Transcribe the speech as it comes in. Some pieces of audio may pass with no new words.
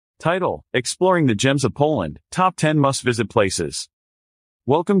Title: Exploring the Gems of Poland, Top 10 Must-Visit Places.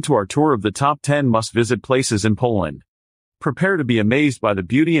 Welcome to our tour of the top 10 must-visit places in Poland. Prepare to be amazed by the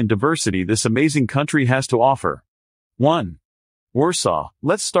beauty and diversity this amazing country has to offer. 1. Warsaw.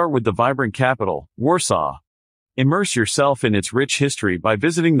 Let's start with the vibrant capital, Warsaw. Immerse yourself in its rich history by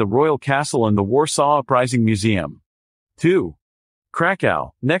visiting the Wawel Castle and the Warsaw Uprising Museum. 2.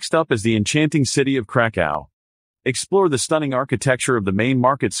 Krakow. Next up is the enchanting city of Krakow. Explore the stunning architecture of the main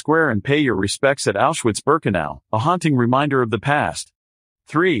market square and pay your respects at Auschwitz-Birkenau, a haunting reminder of the past.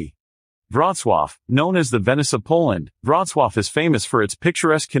 3. Wrocław. Known as the Venice of Poland, Wrocław is famous for its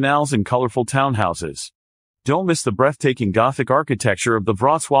picturesque canals and colorful townhouses. Don't miss the breathtaking Gothic architecture of the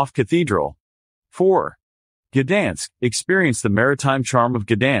Wrocław Cathedral. 4. Gdansk. Experience the maritime charm of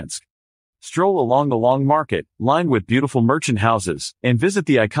Gdansk. Stroll along the Long Market, lined with beautiful merchant houses, and visit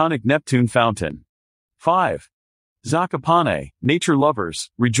the iconic Neptune Fountain. 5. Zakopane. Nature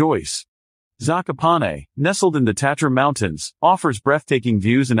lovers, rejoice. Zakopane, nestled in the Tatra Mountains, offers breathtaking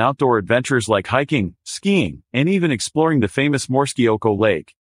views and outdoor adventures like hiking, skiing, and even exploring the famous Morskie Oko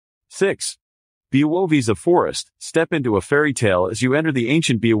Lake. 6. Bialowieza Forest. Step into a fairy tale as you enter the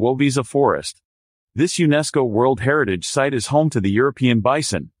ancient Bialowieza Forest. This UNESCO World Heritage Site is home to the European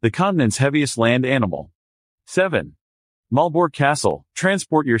bison, the continent's heaviest land animal. 7. Wawel Castle.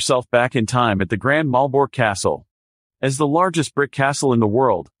 Transport yourself back in time at the Grand Wawel Castle. As the largest brick castle in the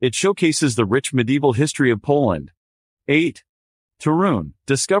world, it showcases the rich medieval history of Poland. 8. Torun.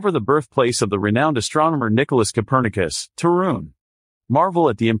 Discover the birthplace of the renowned astronomer Nicholas Copernicus, Torun. Marvel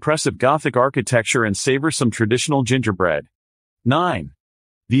at the impressive Gothic architecture and savor some traditional gingerbread. 9.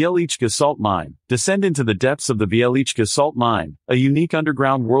 Wieliczka Salt Mine. Descend into the depths of the Wieliczka Salt Mine, a unique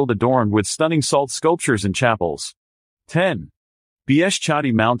underground world adorned with stunning salt sculptures and chapels. 10.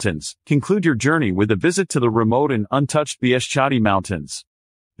 Bieszczady Mountains. Conclude your journey with a visit to the remote and untouched Bieszczady Mountains.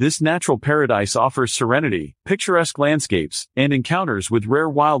 This natural paradise offers serenity, picturesque landscapes, and encounters with rare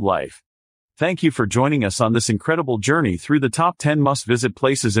wildlife. Thank you for joining us on this incredible journey through the top 10 must-visit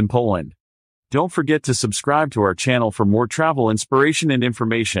places in Poland. Don't forget to subscribe to our channel for more travel inspiration and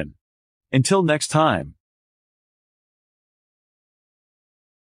information. Until next time.